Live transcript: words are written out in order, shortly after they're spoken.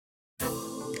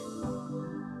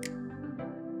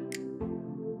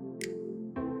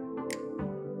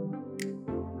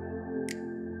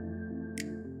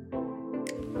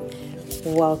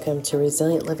Welcome to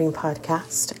Resilient Living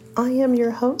Podcast. I am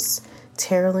your host,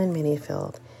 Terilyn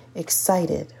Minifield,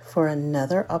 excited for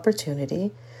another opportunity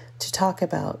to talk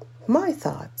about my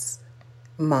thoughts,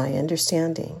 my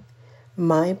understanding,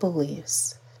 my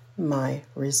beliefs, my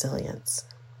resilience.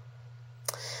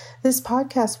 This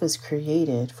podcast was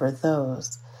created for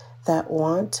those that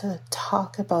want to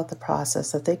talk about the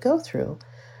process that they go through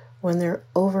when they're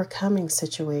overcoming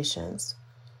situations.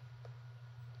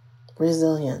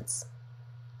 Resilience.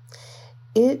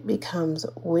 It becomes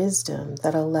wisdom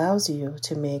that allows you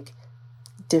to make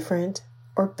different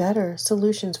or better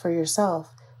solutions for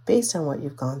yourself based on what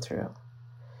you've gone through.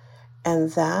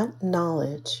 And that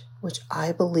knowledge, which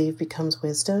I believe becomes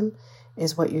wisdom,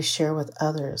 is what you share with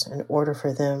others in order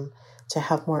for them to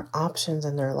have more options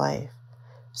in their life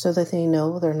so that they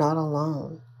know they're not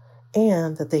alone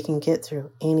and that they can get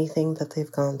through anything that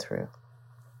they've gone through.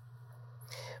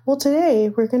 Well, today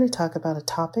we're going to talk about a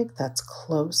topic that's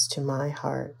close to my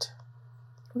heart.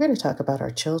 We're going to talk about our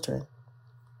children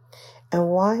and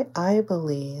why I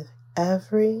believe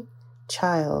every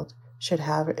child should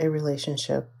have a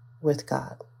relationship with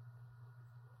God.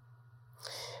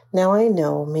 Now, I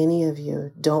know many of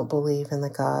you don't believe in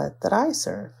the God that I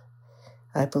serve.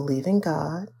 I believe in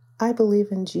God, I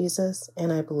believe in Jesus,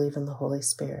 and I believe in the Holy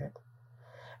Spirit.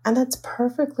 And that's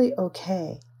perfectly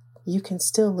okay. You can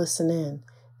still listen in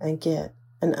and get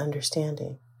an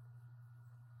understanding.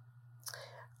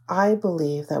 I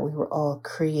believe that we were all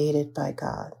created by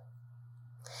God.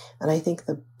 And I think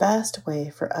the best way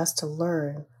for us to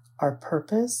learn our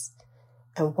purpose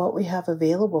and what we have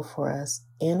available for us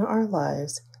in our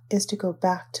lives is to go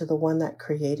back to the one that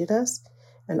created us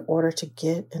in order to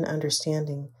get an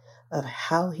understanding of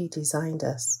how he designed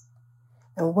us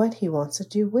and what he wants to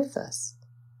do with us.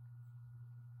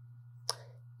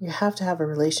 You have to have a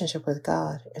relationship with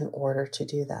God in order to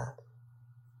do that.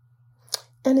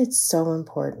 And it's so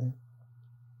important.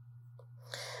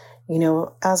 You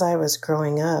know, as I was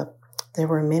growing up, there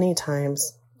were many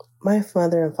times, my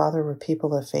mother and father were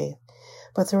people of faith,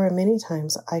 but there were many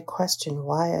times I questioned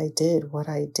why I did what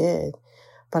I did,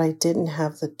 but I didn't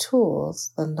have the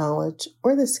tools, the knowledge,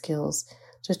 or the skills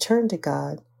to turn to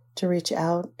God, to reach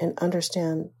out and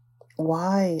understand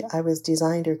why I was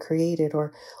designed or created,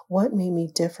 or what made me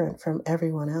different from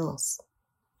everyone else.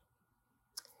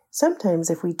 Sometimes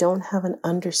if we don't have an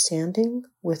understanding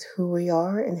with who we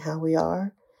are and how we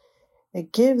are,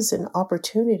 it gives an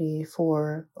opportunity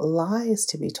for lies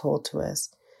to be told to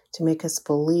us to make us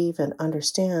believe and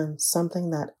understand something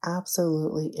that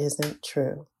absolutely isn't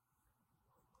true.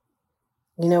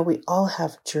 You know, we all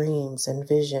have dreams and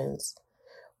visions.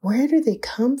 Where do they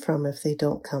come from if they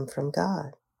don't come from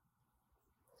God?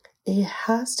 It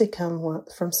has to come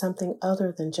from something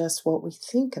other than just what we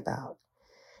think about.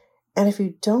 And if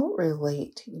you don't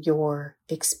relate your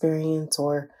experience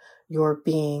or your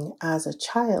being as a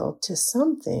child to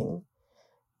something,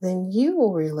 then you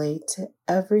will relate to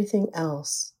everything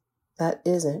else that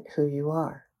isn't who you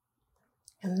are.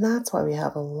 And that's why we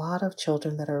have a lot of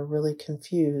children that are really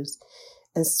confused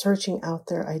and searching out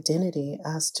their identity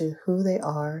as to who they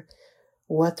are,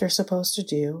 what they're supposed to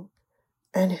do,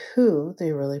 and who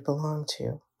they really belong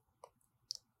to.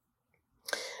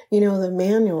 You know, the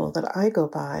manual that I go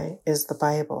by is the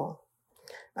Bible.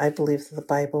 I believe that the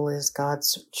Bible is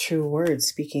God's true word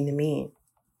speaking to me.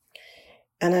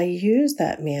 And I use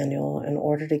that manual in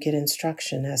order to get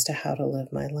instruction as to how to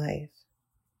live my life.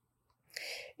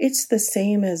 It's the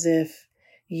same as if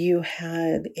you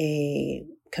had a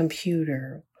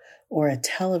computer or a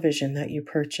television that you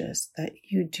purchased that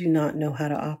you do not know how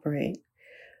to operate.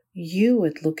 You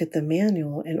would look at the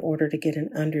manual in order to get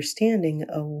an understanding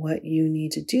of what you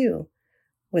need to do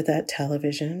with that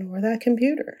television or that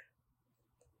computer.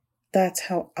 That's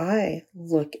how I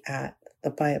look at the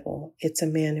Bible. It's a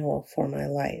manual for my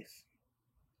life.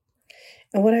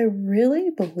 And what I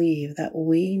really believe that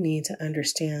we need to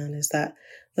understand is that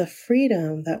the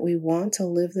freedom that we want to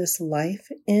live this life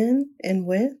in and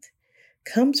with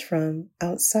comes from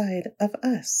outside of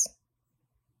us.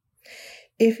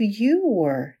 If you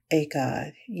were a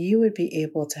God, you would be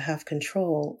able to have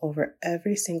control over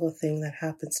every single thing that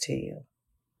happens to you.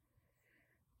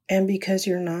 And because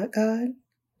you're not God,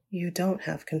 you don't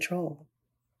have control.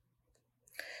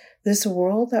 This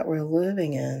world that we're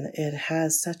living in, it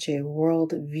has such a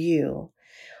world view.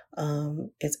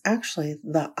 It's actually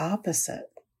the opposite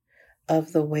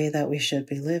of the way that we should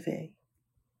be living.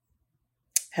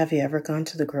 Have you ever gone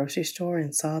to the grocery store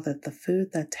and saw that the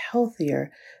food that's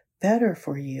healthier, better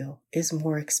for you, is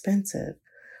more expensive,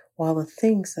 while the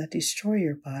things that destroy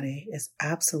your body is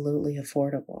absolutely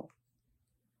affordable?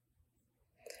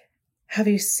 Have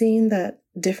you seen that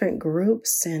different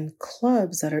groups and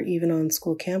clubs that are even on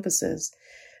school campuses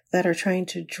that are trying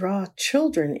to draw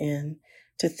children in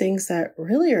to things that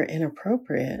really are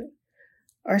inappropriate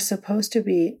are supposed to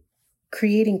be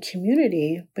creating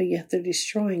community, but yet they're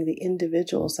destroying the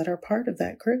individuals that are part of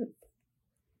that group?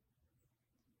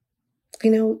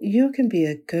 You can be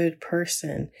a good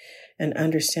person and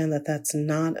understand that that's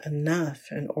not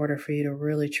enough in order for you to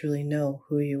really truly know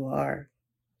who you are.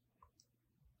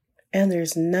 And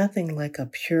there's nothing like a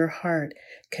pure heart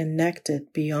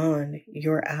connected beyond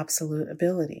your absolute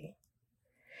ability.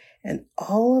 And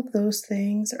all of those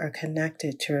things are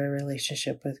connected to a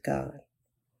relationship with God.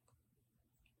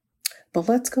 But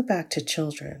let's go back to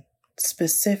children,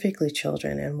 specifically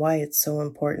children, and why it's so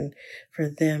important for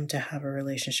them to have a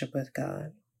relationship with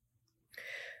God.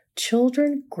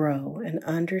 Children grow and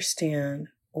understand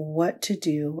what to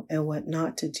do and what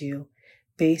not to do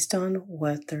based on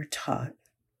what they're taught.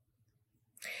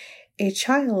 A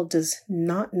child does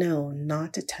not know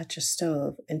not to touch a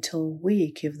stove until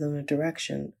we give them a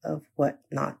direction of what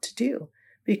not to do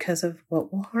because of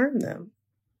what will harm them.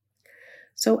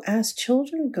 So as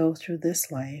children go through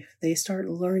this life, they start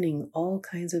learning all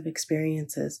kinds of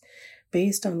experiences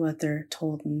based on what they're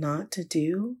told not to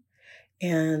do.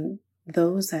 And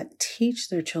those that teach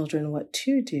their children what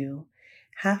to do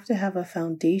have to have a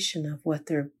foundation of what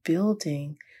they're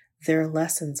building their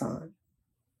lessons on.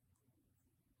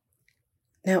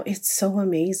 Now, it's so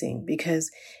amazing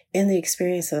because in the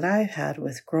experience that I've had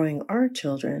with growing our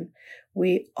children,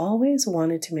 we always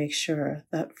wanted to make sure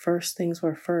that first things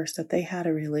were first, that they had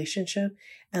a relationship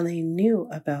and they knew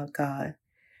about God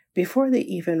before they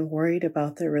even worried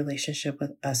about their relationship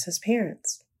with us as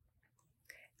parents.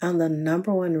 And the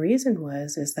number one reason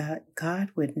is that God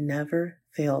would never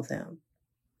fail them.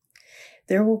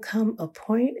 There will come a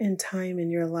point in time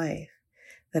in your life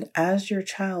that as your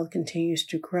child continues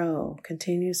to grow,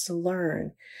 continues to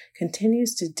learn,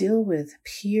 continues to deal with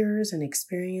peers and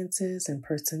experiences and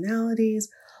personalities,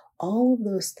 all of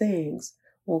those things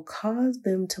will cause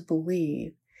them to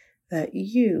believe that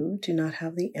you do not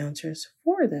have the answers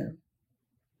for them,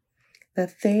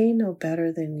 that they know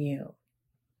better than you.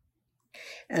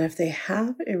 And if they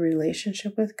have a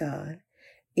relationship with God,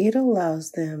 it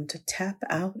allows them to tap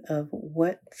out of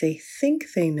what they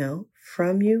think they know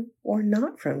from you or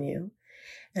not from you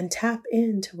and tap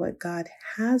into what God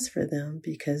has for them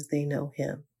because they know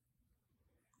Him.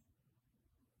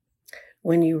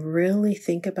 When you really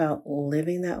think about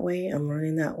living that way and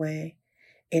learning that way,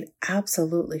 it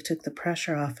absolutely took the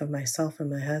pressure off of myself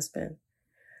and my husband.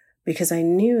 Because I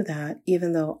knew that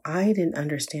even though I didn't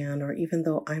understand, or even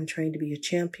though I'm trying to be a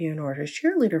champion or a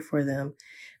cheerleader for them,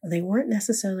 they weren't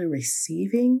necessarily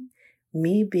receiving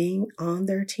me being on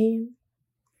their team.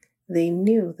 They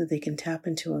knew that they can tap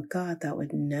into a God that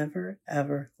would never,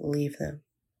 ever leave them,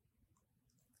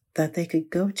 that they could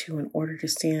go to in order to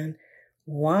stand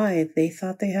why they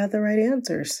thought they had the right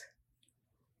answers.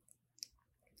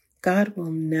 God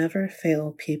will never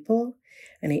fail people,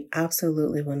 and He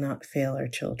absolutely will not fail our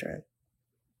children.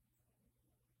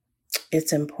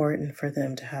 It's important for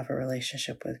them to have a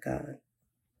relationship with God.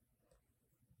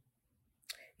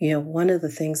 One of the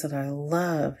things that I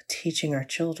love teaching our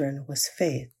children was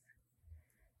faith.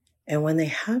 And when they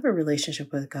have a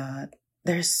relationship with God,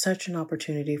 there's such an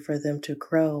opportunity for them to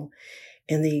grow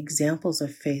in the examples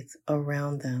of faith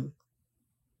around them.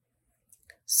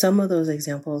 Some of those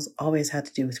examples always had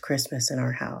to do with Christmas in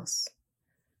our house.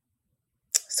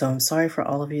 So I'm sorry for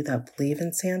all of you that believe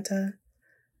in Santa.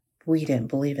 We didn't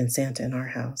believe in Santa in our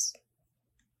house.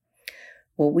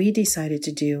 What we decided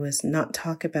to do is not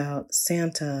talk about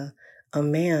Santa, a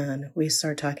man. We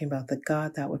started talking about the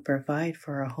God that would provide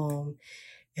for our home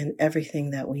and everything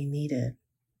that we needed.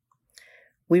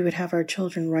 We would have our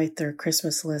children write their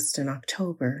Christmas list in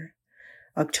October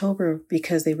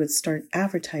because they would start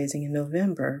advertising in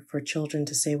November for children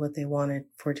to say what they wanted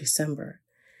for December.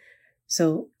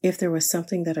 So if there was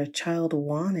something that a child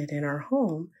wanted in our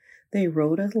home, they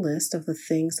wrote a list of the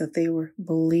things that they were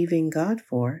believing God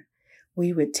for.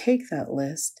 We would take that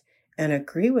list and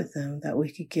agree with them that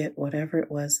we could get whatever it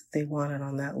was they wanted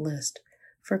on that list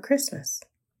for Christmas.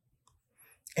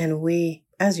 And we,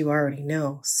 as you already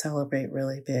know, celebrate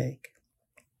really big.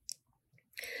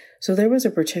 So there was a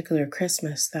particular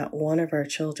Christmas that one of our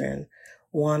children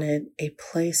wanted a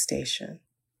PlayStation.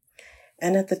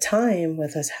 And at the time,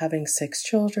 with us having 6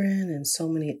 children and so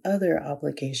many other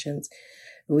obligations,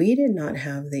 we did not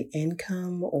have the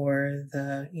income or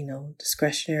the,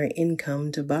 discretionary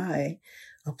income to buy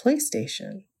a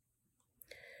PlayStation.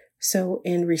 So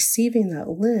in receiving that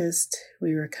list,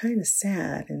 we were kind of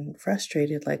sad and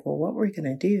frustrated, like, well, what were we going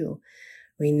to do?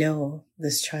 We know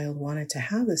this child wanted to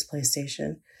have this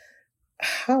PlayStation.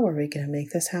 How are we going to make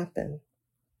this happen?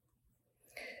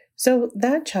 So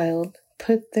that child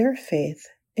put their faith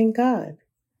in God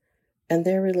and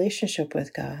their relationship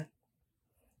with God,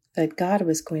 that God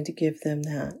was going to give them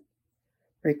that,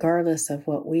 regardless of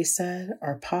what we said,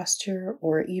 our posture,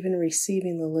 or even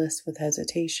receiving the list with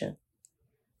hesitation.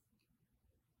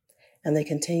 And they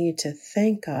continued to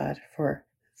thank God for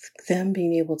them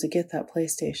being able to get that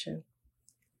PlayStation.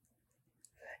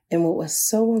 And what was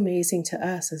so amazing to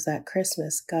us is that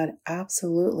Christmas, God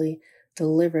absolutely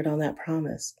delivered on that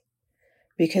promise.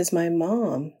 Because my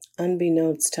mom,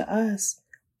 unbeknownst to us,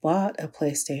 bought a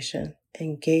PlayStation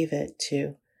and gave it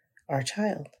to our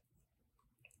child.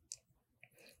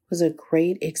 It was a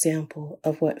great example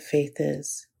of what faith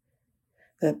is.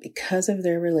 That because of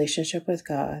their relationship with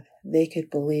God, they could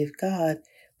believe God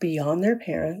beyond their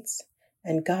parents,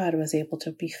 and God was able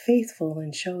to be faithful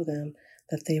and show them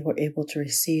that they were able to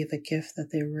receive a gift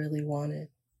that they really wanted.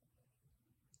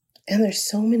 And there's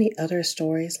so many other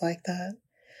stories like that.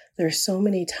 There's so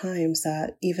many times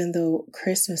that even though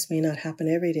Christmas may not happen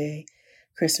every day,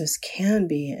 Christmas can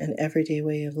be an everyday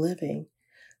way of living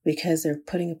because they're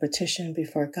putting a petition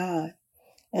before God.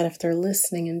 And if they're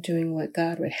listening and doing what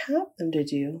God would have them to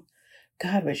do,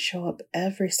 God would show up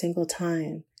every single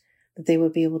time, that they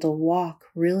would be able to walk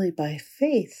really by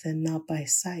faith and not by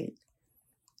sight.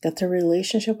 That their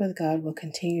relationship with God will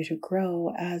continue to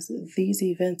grow as these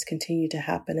events continue to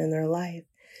happen in their life.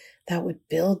 That would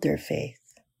build their faith.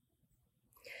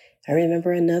 I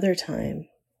remember another time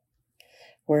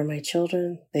where my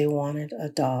children, they wanted a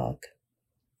dog.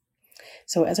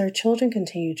 So as our children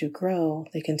continue to grow,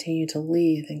 they continue to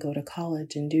leave and go to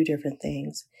college and do different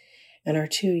things. And our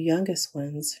two youngest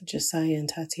ones, Josiah and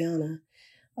Tatiana,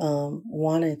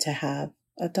 wanted to have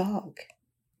a dog.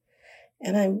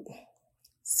 And I'm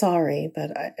sorry,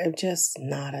 but I'm just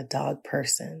not a dog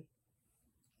person.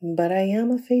 But I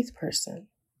am a faith person.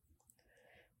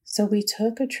 So we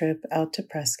took a trip out to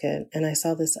Prescott, and I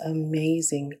saw this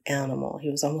amazing animal. He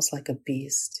was almost like a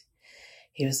beast.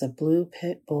 He was a blue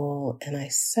pit bull, and I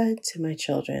said to my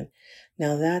children,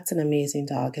 now that's an amazing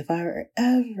dog. If I were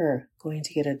ever going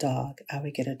to get a dog, I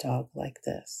would get a dog like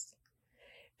this.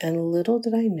 And little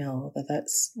did I know that that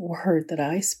word that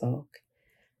I spoke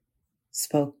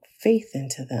faith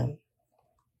into them.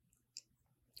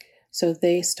 So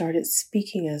they started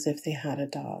speaking as if they had a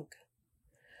dog.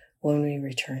 When we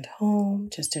returned home,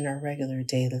 just in our regular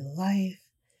daily life,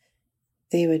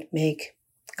 they would make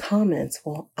comments,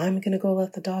 well, I'm going to go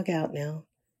let the dog out now.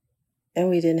 And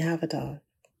we didn't have a dog.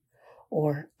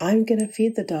 Or I'm going to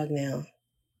feed the dog now.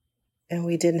 And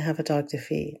we didn't have a dog to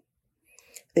feed.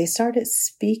 They started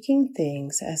speaking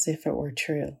things as if it were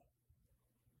true.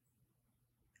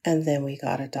 And then we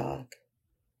got a dog.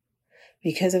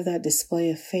 Because of that display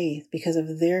of faith, because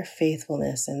of their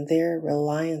faithfulness and their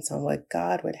reliance on what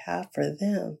God would have for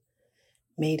them,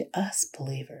 made us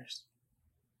believers.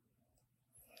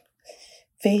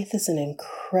 Faith is an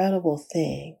incredible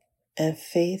thing, and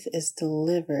faith is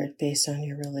delivered based on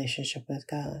your relationship with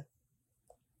God.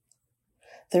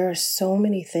 There are so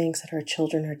many things that our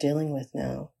children are dealing with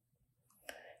now.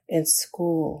 In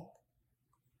school,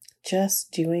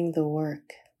 just doing the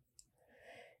work.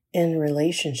 In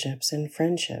relationships and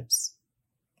friendships,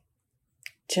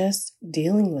 just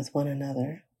dealing with one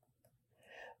another.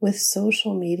 With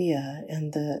social media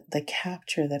and the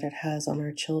capture that it has on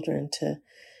our children to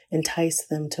entice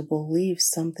them to believe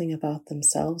something about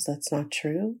themselves that's not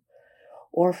true,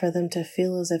 or for them to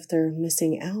feel as if they're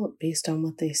missing out based on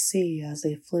what they see as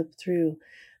they flip through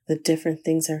the different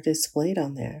things that are displayed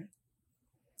on there.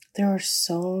 There are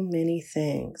so many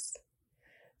things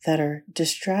that are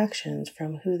distractions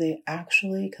from who they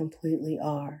actually completely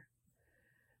are,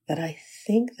 that I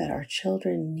think that our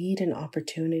children need an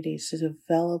opportunity to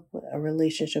develop a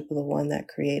relationship with the one that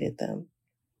created them.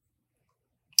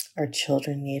 Our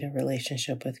children need a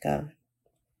relationship with God.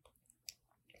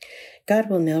 God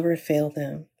will never fail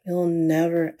them. He will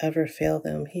never, ever fail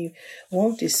them. He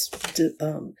won't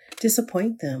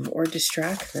disappoint them or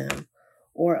distract them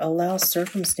or allow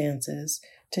circumstances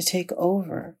to take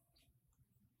over.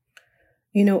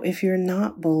 You know, if you're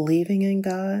not believing in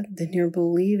God, then you're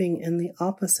believing in the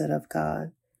opposite of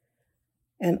God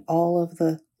and all of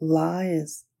the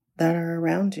lies that are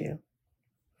around you.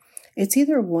 It's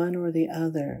either one or the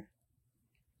other.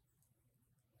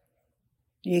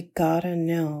 You gotta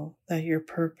know that your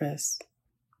purpose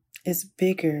is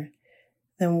bigger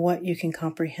than what you can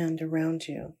comprehend around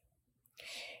you.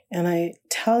 And I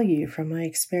tell you from my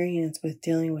experience with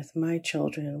dealing with my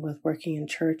children, with working in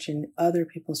church and other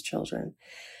people's children,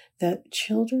 that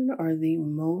children are the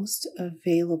most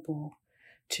available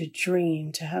to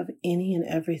dream, to have any and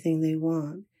everything they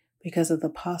want because of the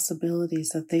possibilities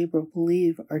that they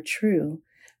believe are true,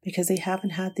 because they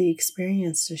haven't had the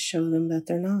experience to show them that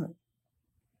they're not.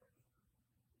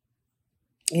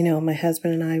 You know, my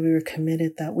husband and I, we were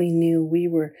committed that we knew we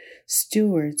were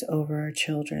stewards over our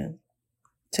children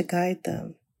to guide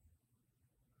them.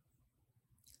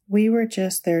 We were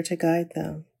just there to guide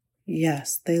them.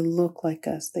 Yes, they look like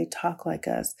us. They talk like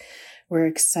us. We're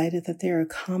excited that they're a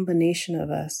combination of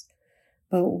us,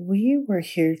 but we were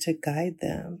here to guide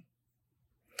them.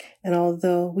 And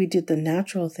although we did the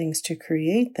natural things to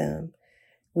create them,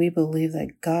 we believe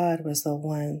that God was the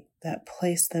one that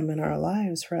placed them in our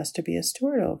lives for us to be a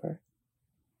steward over.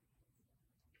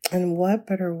 And what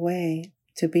better way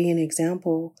to be an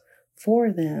example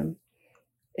for them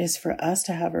is for us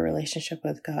to have a relationship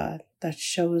with God that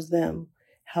shows them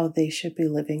how they should be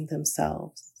living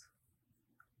themselves.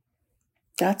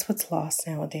 That's what's lost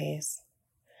nowadays.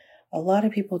 A lot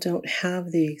of people don't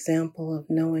have the example of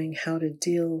knowing how to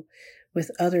deal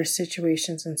with other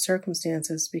situations and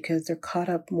circumstances because they're caught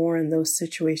up more in those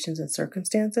situations and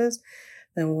circumstances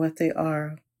than what they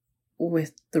are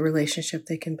with the relationship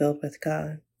they can build with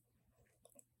God.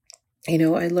 You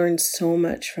know, I learned so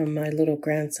much from my little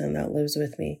grandson that lives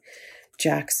with me,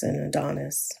 Jackson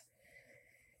Adonis.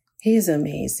 He's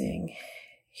amazing.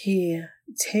 He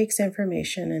takes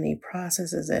information and he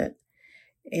processes it,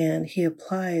 and he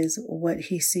applies what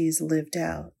he sees lived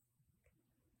out.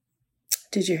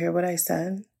 Did you hear what I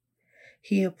said?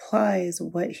 He applies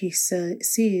what he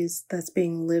sees that's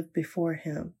being lived before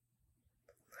him.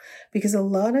 Because a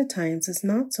lot of times it's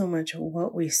not so much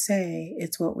what we say,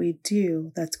 it's what we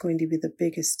do that's going to be the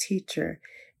biggest teacher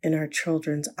in our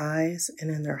children's eyes and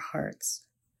in their hearts.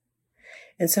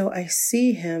 And so I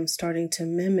see him starting to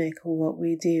mimic what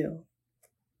we do.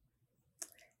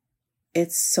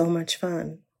 It's so much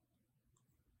fun.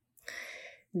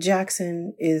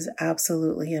 Jackson is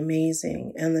absolutely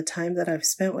amazing. And the time that I've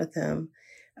spent with him,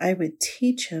 I would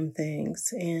teach him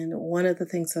things. And one of the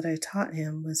things that I taught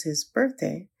him was his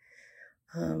birthday.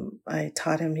 I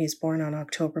taught him he's born on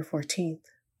October 14th.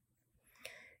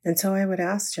 And so I would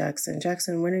ask Jackson,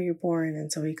 when are you born?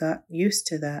 And so he got used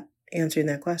to that, answering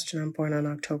that question. I'm born on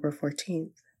October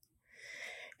 14th.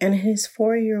 And in his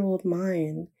 4-year-old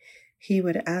mind, he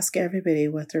would ask everybody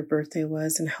what their birthday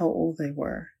was and how old they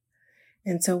were.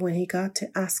 And so when he got to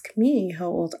ask me how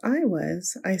old I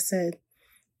was, I said,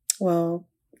 well,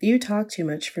 you talk too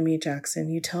much for me, Jackson.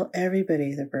 You tell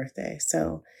everybody their birthday.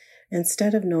 So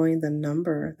instead of knowing the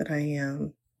number that I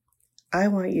am, I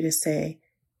want you to say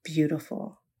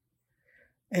beautiful.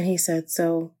 And he said,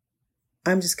 so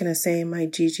I'm just going to say my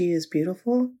Gigi is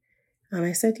beautiful? And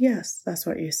I said, yes, that's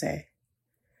what you say.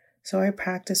 So I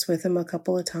practiced with him a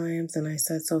couple of times, and I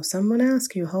said, so if someone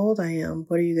asks you how old I am,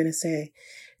 what are you going to say?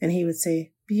 And he would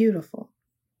say, beautiful.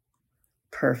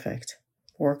 Perfect.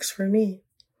 Works for me.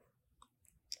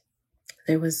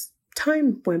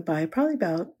 Time went by, probably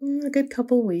about a good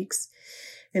couple of weeks,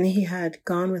 and he had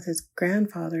gone with his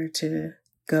grandfather to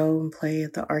go and play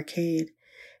at the arcade.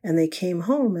 And they came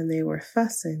home and they were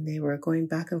fussing. They were going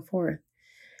back and forth.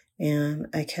 And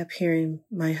I kept hearing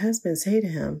my husband say to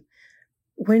him,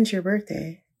 when's your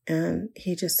birthday? And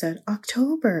he just said,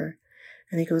 October.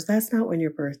 And he goes, that's not when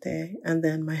your birthday. And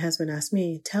then my husband asked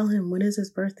me, tell him, when is his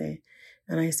birthday?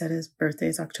 And I said, his birthday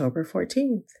is October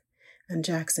 14th. And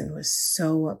Jackson was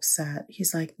so upset.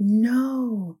 He's like,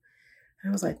 no. And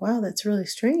I was like, wow, that's really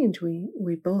strange.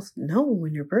 We both know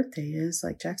when your birthday is.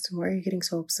 Like, Jackson, why are you getting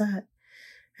so upset?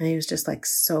 And he was just like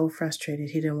so frustrated.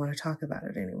 He didn't want to talk about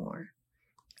it anymore.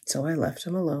 So I left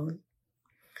him alone.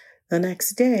 The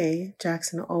next day,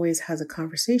 Jackson always has a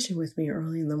conversation with me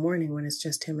early in the morning when it's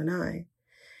just him and I.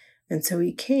 And so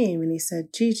he came and he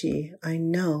said, Gigi, I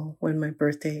know when my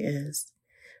birthday is.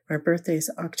 My birthday is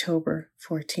October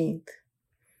 14th.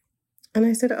 And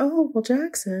I said, oh, well,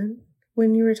 Jackson,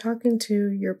 when you were talking to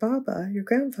your Baba, your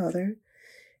grandfather,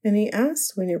 and he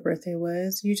asked when your birthday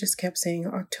was, you just kept saying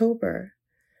October.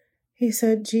 He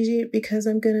said, Gigi, because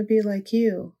I'm going to be like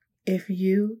you. If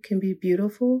you can be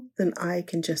beautiful, then I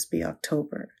can just be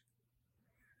October.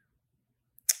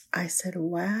 I said,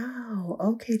 wow,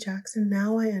 okay, Jackson,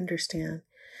 now I understand.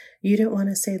 You didn't want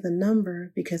to say the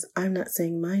number because I'm not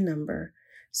saying my number.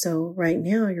 So right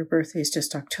now your birthday is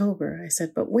just October. I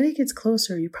said, but when it gets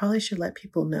closer, you probably should let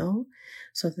people know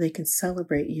so that they can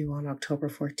celebrate you on October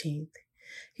 14th.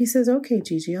 He says, okay,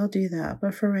 Gigi, I'll do that.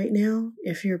 But for right now,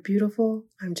 if you're beautiful,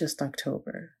 I'm just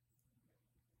October.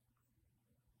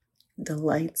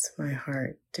 Delights my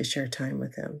heart to share time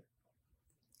with him.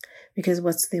 Because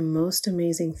what's the most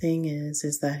amazing thing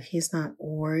is that he's not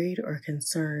worried or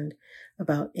concerned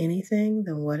about anything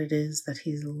than what it is that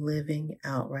he's living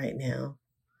out right now,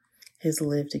 his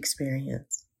lived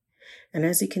experience. And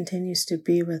as he continues to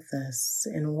be with us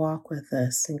and walk with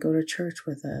us and go to church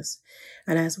with us,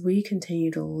 and as we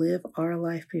continue to live our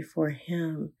life before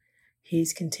him,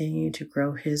 he's continuing to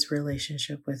grow his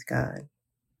relationship with God.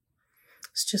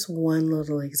 It's just one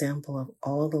little example of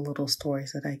all the little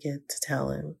stories that I get to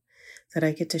tell him, that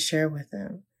I get to share with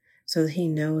him, so that he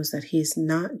knows that he's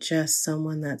not just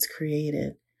someone that's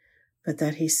created, but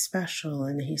that he's special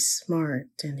and he's smart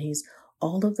and he's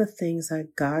all of the things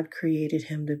that God created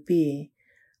him to be,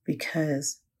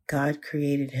 because God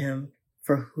created him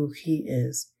for who he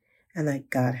is and that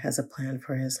God has a plan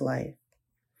for his life.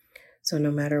 So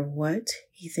no matter what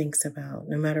he thinks about,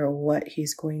 no matter what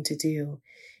he's going to do,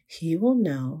 he will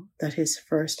know that his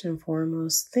first and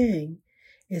foremost thing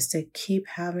is to keep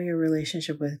having a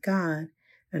relationship with God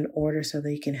in order so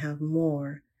that he can have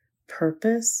more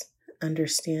purpose,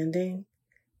 understanding,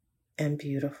 and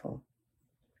beautiful.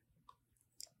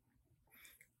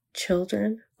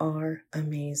 Children are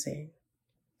amazing,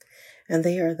 and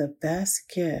they are the best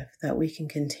gift that we can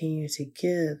continue to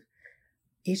give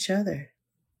each other,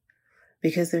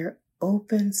 because they're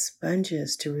open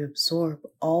sponges to absorb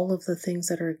all of the things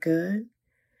that are good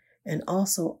and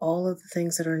also all of the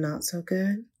things that are not so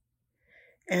good.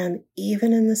 And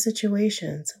even in the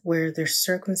situations where there's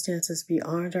circumstances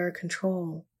beyond our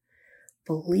control,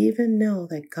 believe and know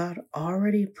that God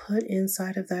already put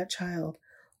inside of that child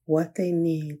what they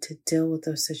need to deal with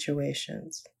those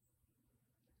situations.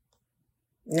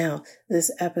 Now,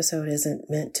 this episode isn't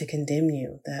meant to condemn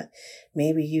you, that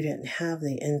maybe you didn't have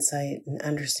the insight and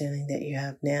understanding that you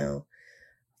have now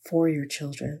for your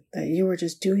children, that you were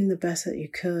just doing the best that you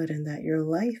could, and that your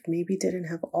life maybe didn't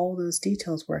have all those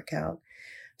details work out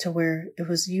to where it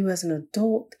was you as an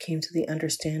adult came to the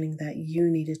understanding that you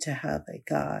needed to have a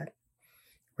God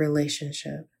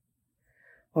relationship.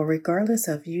 Well, regardless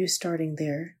of you starting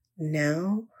there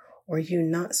now or you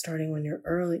not starting when you're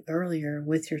earlier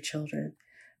with your children,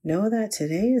 know that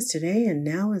today is today and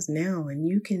now is now, and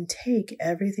you can take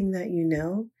everything that you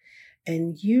know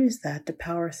and use that to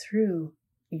power through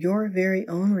your very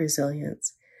own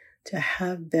resilience to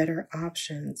have better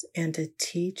options and to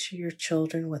teach your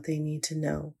children what they need to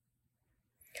know.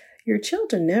 Your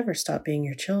children never stop being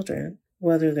your children,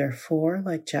 whether they're 4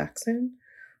 like Jackson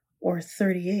or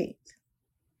 38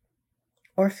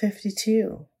 or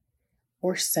 52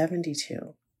 or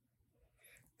 72.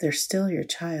 They're still your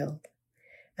child.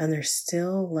 And there's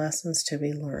still lessons to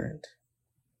be learned.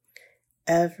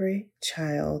 Every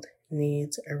child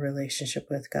needs a relationship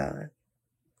with God.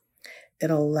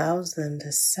 It allows them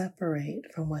to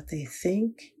separate from what they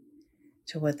think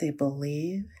to what they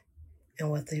believe, and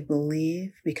what they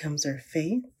believe becomes their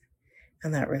faith,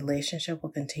 and that relationship will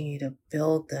continue to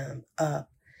build them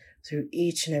up through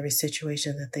each and every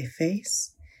situation that they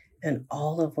face and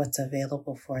all of what's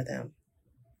available for them.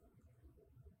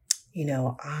 You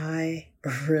know, I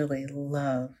really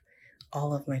love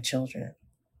all of my children,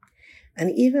 and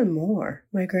even more,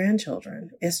 my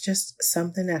grandchildren. It's just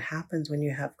something that happens when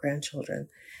you have grandchildren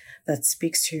that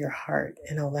speaks to your heart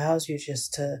and allows you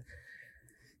just to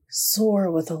soar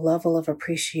with a level of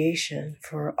appreciation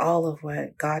for all of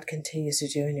what God continues to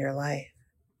do in your life.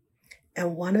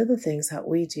 And one of the things that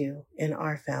we do in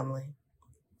our family,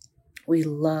 we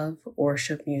love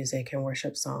worship music and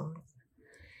worship songs.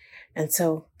 And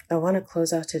so I want to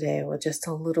close out today with just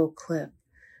a little clip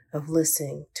of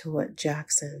listening to what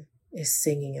Jackson is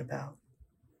singing about.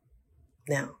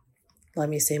 Now, let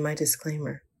me say my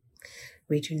disclaimer.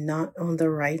 We do not own the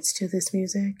rights to this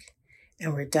music,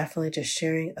 and we're definitely just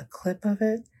sharing a clip of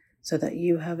it so that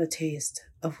you have a taste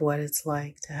of what it's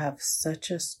like to have such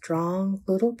a strong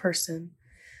little person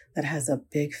that has a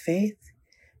big faith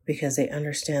because they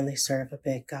understand they serve a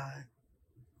big God.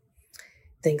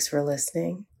 Thanks for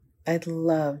listening. I'd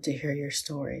love to hear your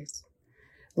stories.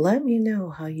 Let me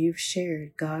know how you've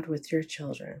shared God with your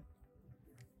children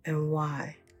and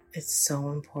why it's so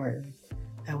important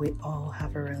that we all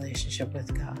have a relationship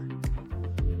with God.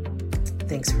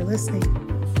 Thanks for listening.